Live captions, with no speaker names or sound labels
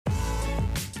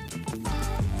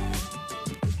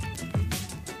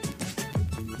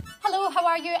how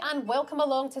are you? And welcome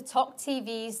along to Talk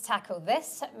TV's Tackle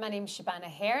This. My name's Shabana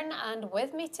Hearn, and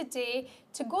with me today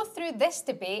to go through this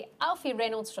debate, Alfie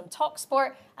Reynolds from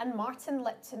TalkSport and Martin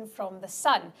Lipton from The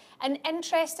Sun. An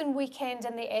interesting weekend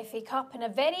in the FA Cup and a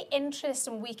very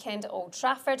interesting weekend at Old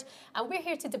Trafford, and we're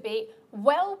here to debate,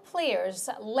 will players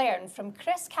learn from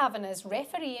Chris Kavanagh's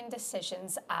refereeing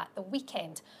decisions at the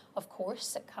weekend? Of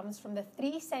course, it comes from the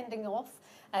three sending off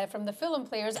from the Fulham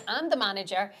players and the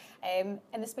manager in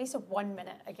the space of 1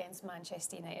 minute against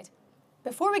Manchester United.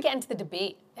 Before we get into the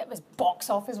debate, it was box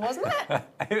office, wasn't it?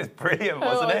 It was brilliant,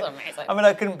 wasn't it? It was amazing. I mean,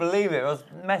 I couldn't believe it. I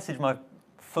messaged my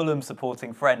Fulham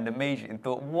supporting friend immediately and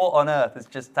thought, what on earth has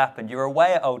just happened? You're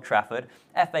away at Old Trafford,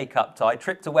 FA Cup tie,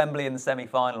 trip to Wembley in the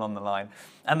semi-final on the line,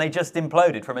 and they just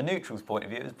imploded from a neutral's point of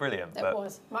view. It was brilliant. It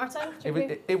was. Martin?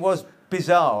 It was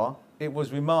bizarre. It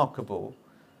was remarkable.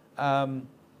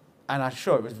 And I'm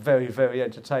sure it was very, very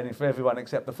entertaining for everyone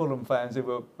except the Fulham fans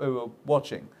who were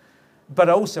watching. But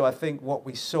also, I think what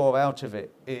we saw out of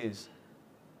it is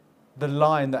the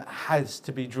line that has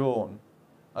to be drawn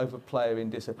over player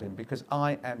indiscipline, because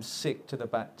I am sick to the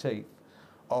back teeth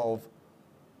of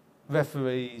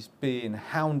referees being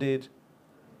hounded,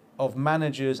 of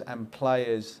managers and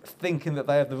players thinking that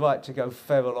they have the right to go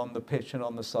feral on the pitch and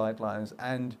on the sidelines.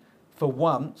 And for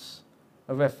once,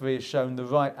 a referee has shown the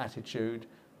right attitude,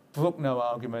 brook no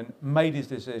argument, made his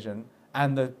decision,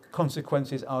 and the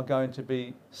consequences are going to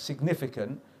be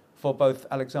significant for both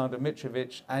Alexander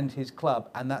Mitrovic and his club,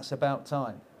 and that's about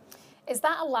time. Is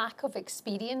that a lack of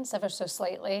experience ever so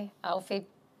slightly, Alfie?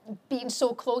 Being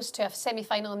so close to a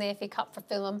semi-final in the FA Cup for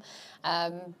Fulham,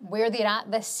 where they're at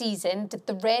this season, did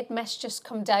the red mist just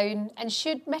come down, and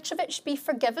should Mitrovic be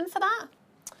forgiven for that?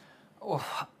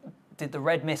 Oh, did the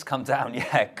red mist come down?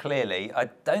 Yeah, clearly. I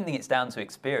don't think it's down to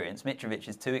experience. Mitrovic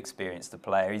is too experienced a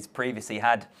player. He's previously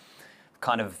had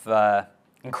kind of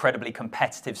incredibly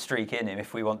competitive streak in him,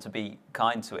 if we want to be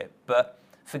kind to it. But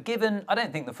forgiven, I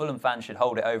don't think the Fulham fans should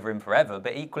hold it over him forever.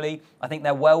 But equally, I think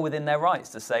they're well within their rights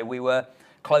to say we were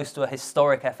close to a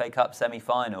historic FA Cup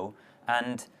semi-final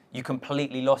and you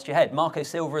completely lost your head. Marco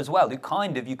Silva as well, who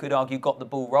kind of, you could argue, got the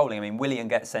ball rolling. I mean, Willian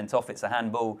gets sent off, it's a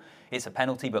handball, it's a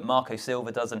penalty, but Marco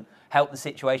Silva doesn't help the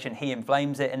situation. He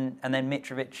inflames it, and then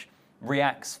Mitrovic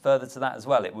reacts further to that as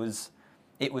well. It was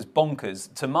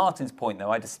bonkers. To Martin's point,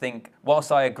 though, I just think,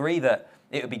 whilst I agree that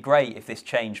it would be great if this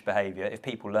changed behaviour, if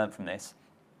people learnt from this,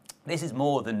 this is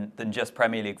more than just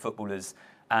Premier League footballers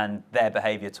and their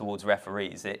behaviour towards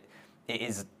referees. It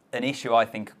is an issue, I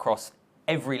think, across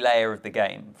every layer of the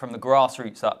game, from the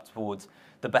grassroots up towards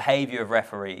the behaviour of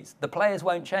referees. The players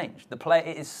won't change.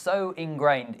 It is so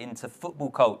ingrained into football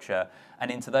culture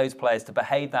and into those players to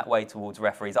behave that way towards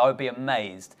referees. I would be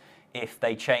amazed if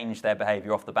they change their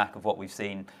behaviour off the back of what we've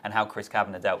seen and how Chris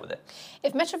Kavanagh dealt with it.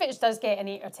 If Mitrovic does get an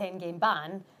 8 or 10 game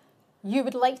ban, you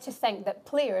would like to think that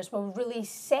players will really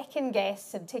second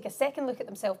guess and take a second look at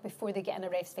themselves before they get in a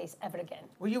ref's face ever again.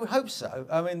 Well, you would hope so.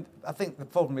 I mean, I think the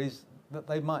problem is that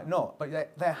they might not, but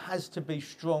there has to be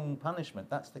strong punishment.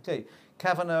 That's the key.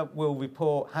 Kavanagh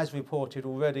has reported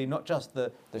already, not just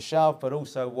the shove, but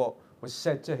also what was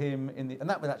said to him and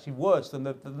that was actually worse than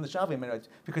the shoving,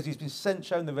 because he's been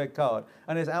shown the red card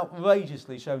and has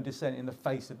outrageously shown dissent in the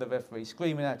face of the referee,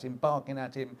 screaming at him, barking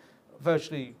at him,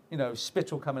 virtually,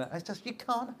 spittle coming out. It's just, you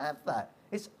can't have that.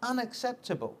 It's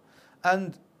unacceptable.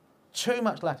 And too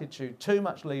much latitude, too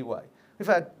much leeway. We've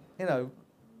had,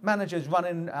 managers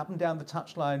running up and down the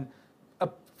touchline,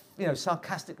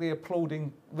 sarcastically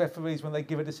applauding referees when they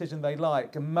give a decision they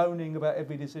like and moaning about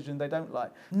every decision they don't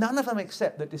like. None of them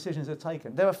accept that decisions are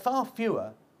taken. There are far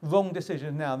fewer wrong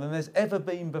decisions now than there's ever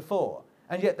been before,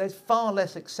 and yet there's far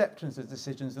less acceptance of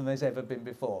decisions than there's ever been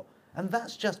before. And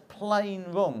that's just plain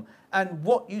wrong. And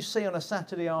what you see on a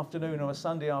Saturday afternoon or a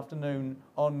Sunday afternoon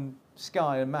on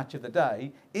Sky and Match of the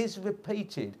Day is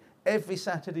repeated every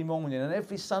Saturday morning and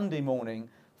every Sunday morning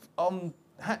on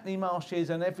Hackney Marshes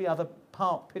and every other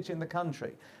park pitch in the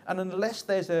country. And unless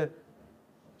there's a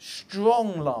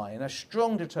strong line, a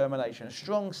strong determination, a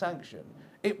strong sanction,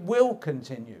 it will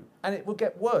continue and it will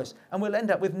get worse. And we'll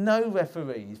end up with no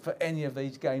referees for any of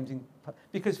these games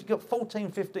because you've got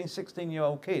 14, 15,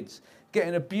 16-year-old kids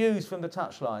getting abused from the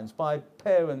touchlines by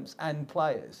parents and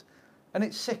players. And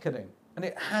it's sickening and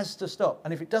it has to stop.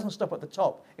 And if it doesn't stop at the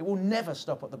top, it will never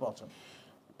stop at the bottom.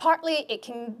 Partly it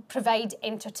can provide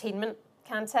entertainment,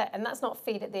 can't it? And that's not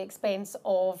fair at the expense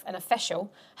of an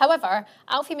official. However,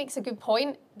 Alfie makes a good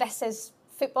point. This is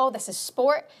football, this is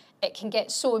sport. It can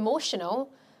get so emotional.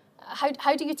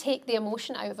 How do you take the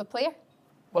emotion out of a player?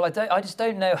 Well, I just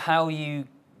don't know how you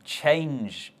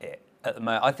change it at the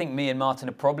moment. I think me and Martin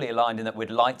are probably aligned in that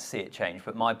we'd like to see it change,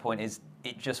 but my point is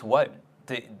it just won't.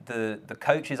 the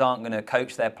coaches aren't going to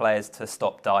coach their players to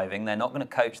stop diving. They're not going to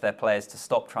coach their players to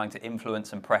stop trying to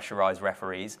influence and pressurise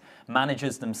referees.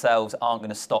 Managers themselves aren't going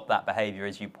to stop that behaviour,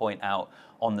 as you point out,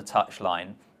 on the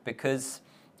touchline, because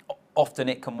often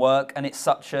it can work, and it's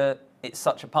such a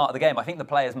part of the game. I think the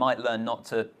players might learn not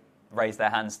to raise their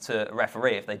hands to a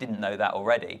referee if they didn't know that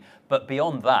already. But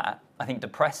beyond that, I think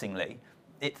depressingly,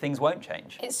 things won't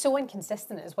change. It's so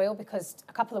inconsistent as well, because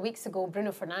a couple of weeks ago,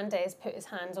 Bruno Fernandes put his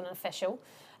hands on an official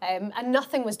and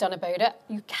nothing was done about it.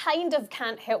 You kind of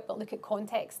can't help but look at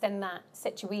context in that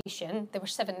situation. They were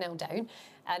 7-0 down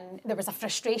and there was a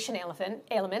frustration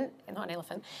element, not an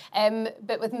elephant.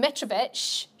 But with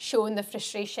Mitrovic showing the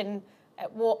frustration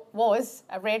at what was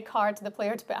a red card to the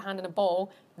player to put a hand on a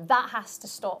ball, that has to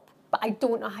stop. But I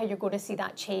don't know how you're going to see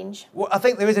that change. Well, I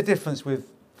think there is a difference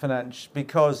with Fernandes,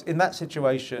 because in that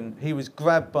situation he was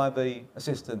grabbed by the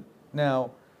assistant.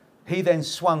 Now, he then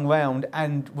swung round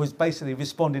and was basically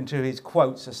responding to his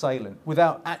quotes assailant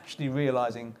without actually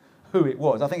realising who it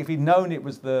was. I think if he'd known it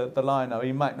was the lino,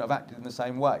 he might not have acted in the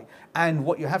same way. And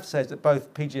what you have to say is that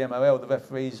both PGMOL, the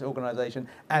referees organisation,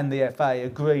 and the FA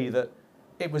agree that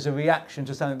it was a reaction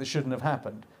to something that shouldn't have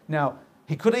happened. Now,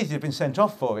 he could easily have been sent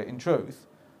off for it, in truth,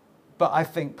 but I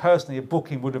think personally a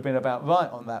booking would have been about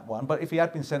right on that one. But if he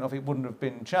had been sent off, it wouldn't have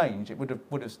been changed. It would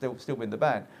have still been the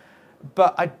ban.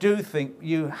 But I do think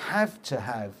you have to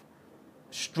have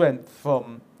strength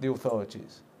from the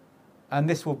authorities. And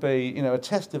this will be, a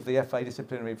test of the FA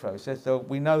disciplinary process. So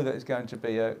we know that it's going to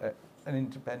be an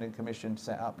independent commission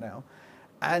set up now.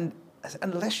 And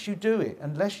unless you do it,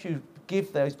 unless you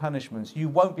give those punishments, you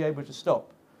won't be able to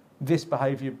stop this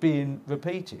behaviour being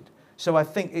repeated. So I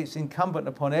think it's incumbent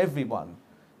upon everyone,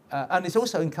 and it's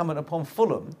also incumbent upon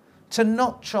Fulham, to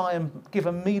not try and give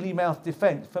a mealy-mouthed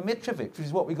defence for Mitrovic, which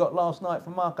is what we got last night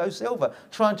from Marco Silva,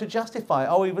 trying to justify,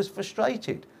 he was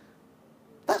frustrated.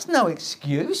 That's no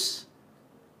excuse.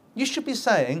 You should be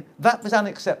saying, that was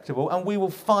unacceptable and we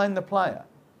will fine the player,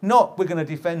 not we're going to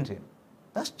defend him.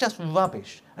 That's just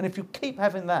rubbish. And if you keep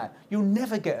having that, you'll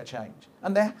never get a change.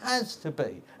 And there has to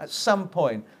be, at some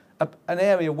point, an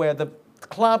area where the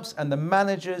clubs and the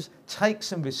managers take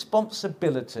some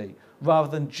responsibility rather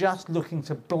than just looking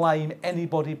to blame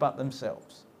anybody but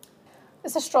themselves.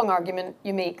 It's a strong argument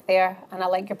you make there, and I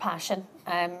like your passion,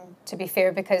 to be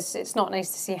fair, because it's not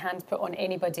nice to see hands put on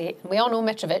anybody. And we all know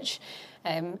Mitrovic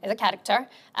is a character,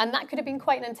 and that could have been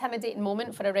quite an intimidating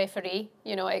moment for a referee.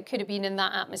 It could have been in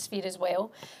that atmosphere as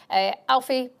well.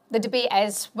 Alfie, the debate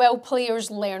is, will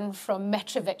players learn from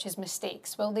Mitrovic's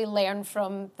mistakes? Will they learn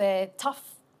from the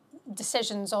tough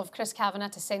decisions of Chris Kavanagh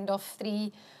to send off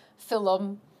 3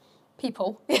 Fulham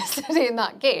people yesterday in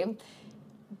that game?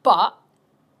 But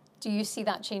do you see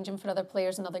that changing for other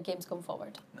players in other games going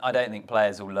forward? I don't think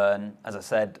players will learn. As I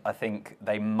said, I think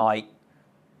they might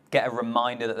get a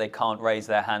reminder that they can't raise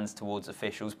their hands towards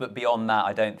officials. But beyond that,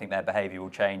 I don't think their behaviour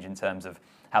will change in terms of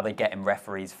how they get in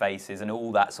referees' faces and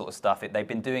all that sort of stuff. They've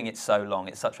been doing it so long.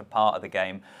 It's such a part of the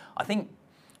game. I think,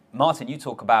 Martin, you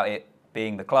talk about it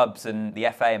being the clubs and the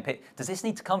FA and does this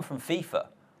need to come from FIFA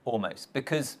almost?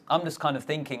 Because I'm just kind of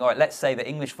thinking, all right, let's say that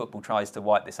English football tries to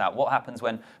wipe this out. What happens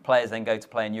when players then go to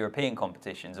play in European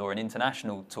competitions or in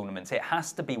international tournaments? It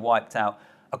has to be wiped out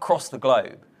across the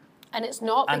globe. And it's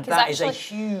not, and because that actually, is a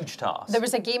huge task. There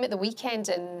was a game at the weekend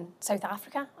in South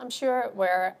Africa, I'm sure,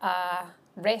 where a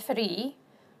referee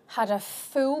had a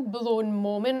full-blown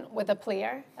moment with a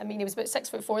player. I mean, he was about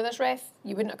 6'4", this ref.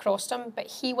 You wouldn't have crossed him, but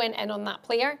he went in on that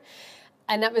player.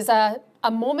 And it was a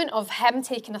moment of him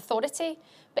taking authority,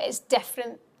 but it's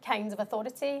different kinds of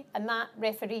authority. And that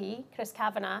referee, Chris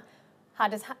Kavanagh,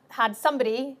 had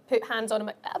somebody put hands on him,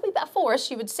 a wee bit of force,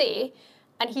 you would say,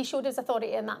 and he showed his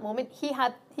authority in that moment.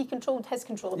 He controlled his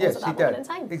controllables at that moment in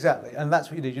time. Exactly, and that's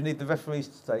what you need. You need the referees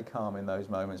to stay calm in those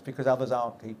moments, because others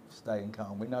aren't staying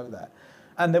calm. We know that.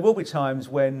 And there will be times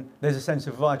when there's a sense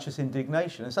of righteous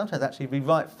indignation, and sometimes actually be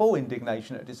rightful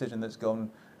indignation at a decision that's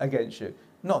gone against you.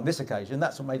 Not on this occasion,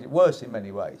 that's what made it worse in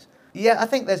many ways. Yeah, I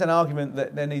think there's an argument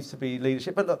that there needs to be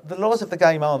leadership, but look, the laws of the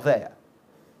game are there.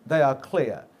 They are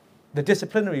clear. The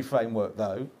disciplinary framework,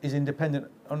 though, is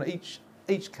independent on each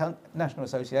national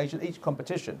association, each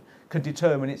competition can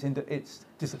determine its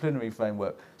disciplinary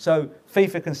framework. So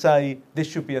FIFA can say this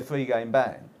should be a 3-game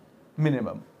ban,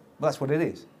 minimum. Well, that's what it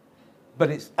is. But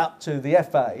it's up to the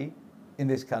FA in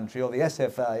this country, or the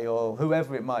SFA, or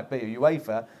whoever it might be, or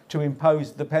UEFA, to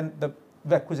impose the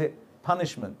requisite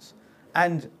punishments.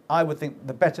 And I would think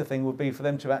the better thing would be for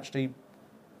them to actually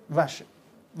rack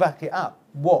it up,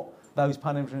 what those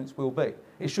punishments will be.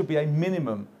 It should be a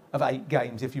minimum of 8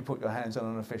 games if you put your hands on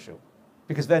an official.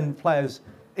 Because then players,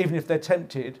 even if they're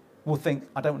tempted, will think,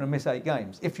 I don't want to miss 8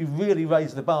 games. If you really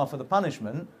raise the bar for the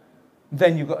punishment,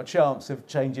 then you've got a chance of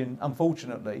changing,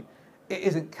 unfortunately. It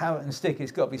isn't carrot and stick,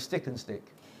 it's got to be stick and stick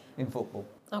in football.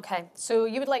 Okay, so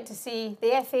you would like to see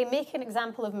the FA make an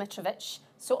example of Mitrovic,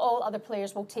 so all other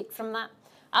players will take from that.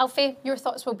 Alfie, your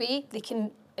thoughts will be they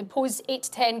can impose 8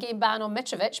 to 10 game ban on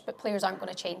Mitrovic, but players aren't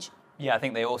going to change. Yeah, I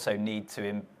think they also need to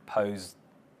impose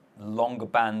longer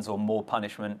bans or more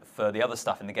punishment for the other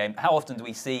stuff in the game. How often do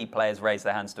we see players raise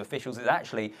their hands to officials? It's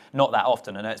actually not that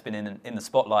often. I know it's been in the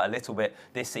spotlight a little bit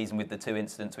this season with the 2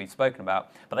 incidents we've spoken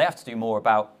about, but they have to do more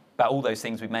about all those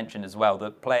things we've mentioned as well.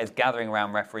 The players gathering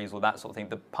around referees or that sort of thing,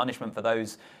 the punishment for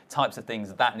those types of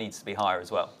things, that needs to be higher as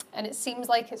well. And it seems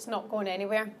like it's not going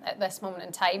anywhere at this moment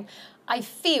in time. I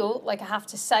feel like I have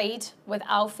to side with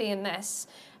Alfie in this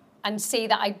and say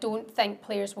that I don't think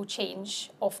players will change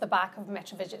off the back of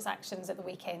Mitrovic's actions at the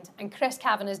weekend. And Chris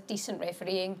Kavanagh's decent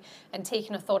refereeing and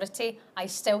taking authority, I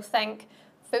still think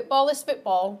football is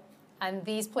football and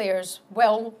these players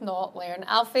will not learn.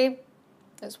 Alfie,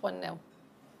 it's 1-0.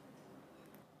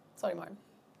 Sorry, Martin.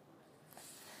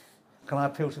 Can I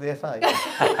appeal to the FA?